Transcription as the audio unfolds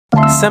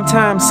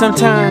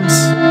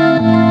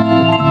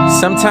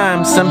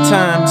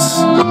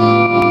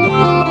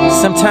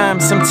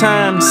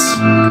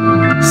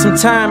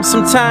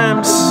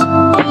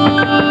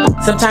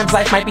Sometimes,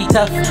 life might be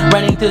tough,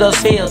 running through those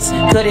fields,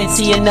 couldn't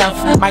see enough.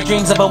 My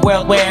dreams of a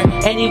world where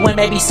anyone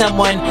may be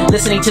someone,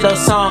 listening to those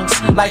songs.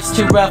 Life's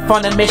too rough,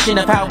 on a mission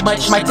of how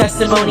much my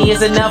testimony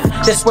is enough.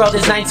 This world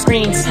is 9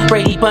 screens,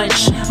 Brady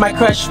Bunch, my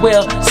crush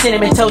will,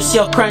 cinnamon toast,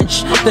 yo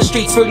crunch. The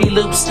streets Fruity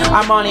Loops,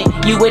 I'm on it,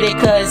 you with it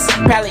cuz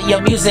palette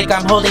your music,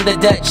 I'm holding the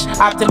Dutch.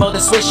 Optimo the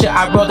swisher,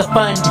 I roll the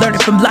fun. Learning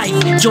from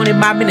life, joining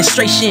my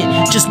administration.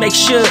 Just make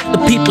sure the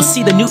people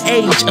see the new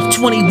age of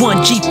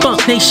 21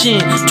 Gfunk Nation.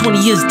 20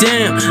 years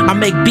down, I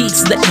make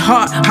beats, let your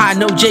heart high.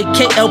 No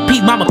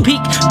JKLP, Mama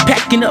Peak,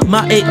 packing up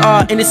my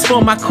AR, and it's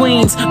for my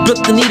queens.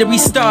 Brooklyn need a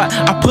restart.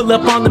 I pull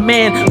up on the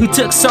man who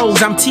took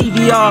souls. I'm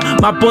TVR.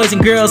 My boys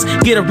and girls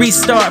get a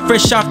restart,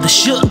 fresh off the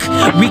shook.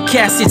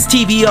 Recast, it's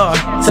TVR.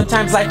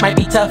 Sometimes life might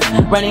be tough,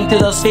 running through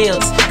those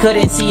fields,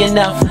 couldn't see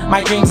enough.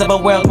 My dreams of a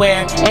world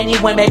where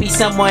anyone may be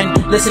someone,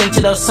 listening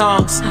to those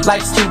songs.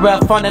 Life's too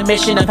rough, on a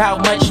mission of how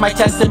much my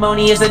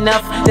testimony is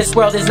enough. This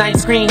world is 9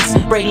 screens,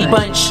 Brady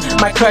Bunch,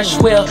 my crush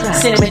will,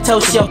 cinnamon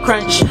toast, yo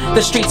crunch.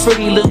 The streets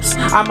Fruity Loops,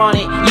 I'm on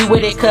it, you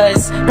with it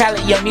cuz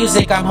palette your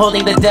music, I'm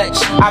holding the Dutch.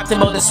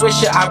 Optimo the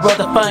swisher, I roll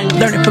the fun.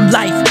 Learning from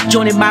life,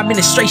 joining my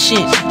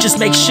administration. Just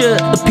make sure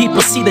the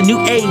people see the new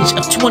age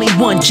of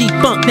 21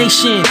 Gfunk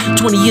Nation.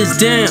 20 years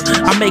down,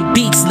 I make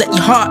beats, let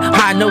your heart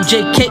high. No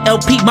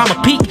JKLP, Mama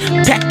Peak,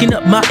 packing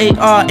up my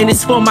AR, and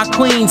it's for my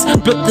queens.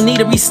 Brooklyn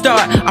need a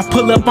restart. I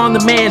pull up on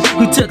the man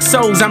who took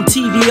souls. I'm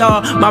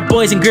TVR. My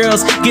boys and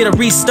girls get a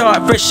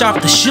restart, fresh off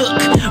the shook.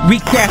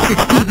 Recast,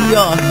 it's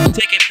TVR.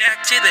 Take it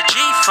back to the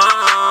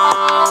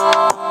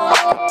Gfunk.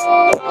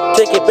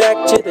 Take it back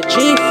to the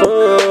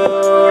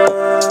Gfunk.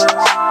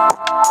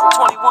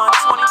 21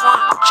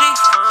 Gfunk.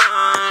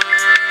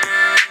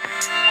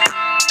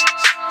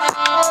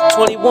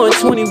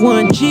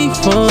 21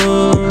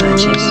 Gfunk.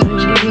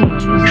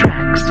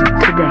 Tracks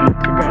today.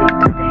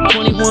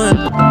 21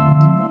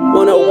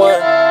 101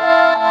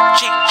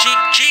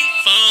 G